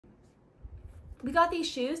we got these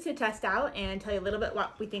shoes to test out and tell you a little bit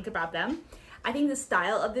what we think about them. I think the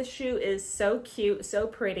style of this shoe is so cute, so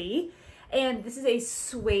pretty. And this is a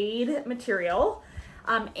suede material.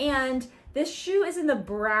 And this shoe is in the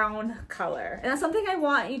brown color. And that's something I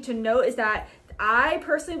want you to note, is that I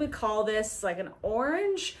personally would call this like an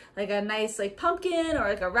orange, like a nice like pumpkin or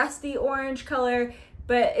like a rusty orange color,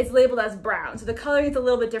 but it's labeled as brown. So the coloring is a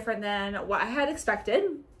little bit different than what I had expected.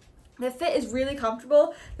 The fit is really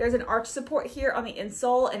comfortable. There's an arch support here on the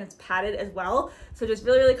insole and it's padded as well. So just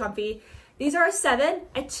really, really comfy. These are a 7.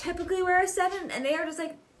 I typically wear a 7 and they are just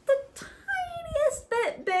like the tiniest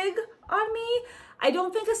bit big on me. I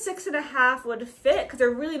don't think a 6.5 would fit because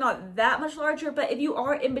they're really not that much larger, but if you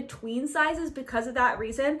are in between sizes because of that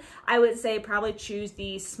reason, I would say probably choose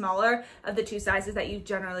the smaller of the two sizes that you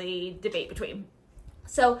generally debate between.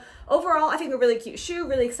 So overall, I think a really cute shoe,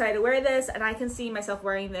 really excited to wear this, and I can see myself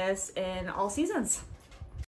wearing this in all seasons.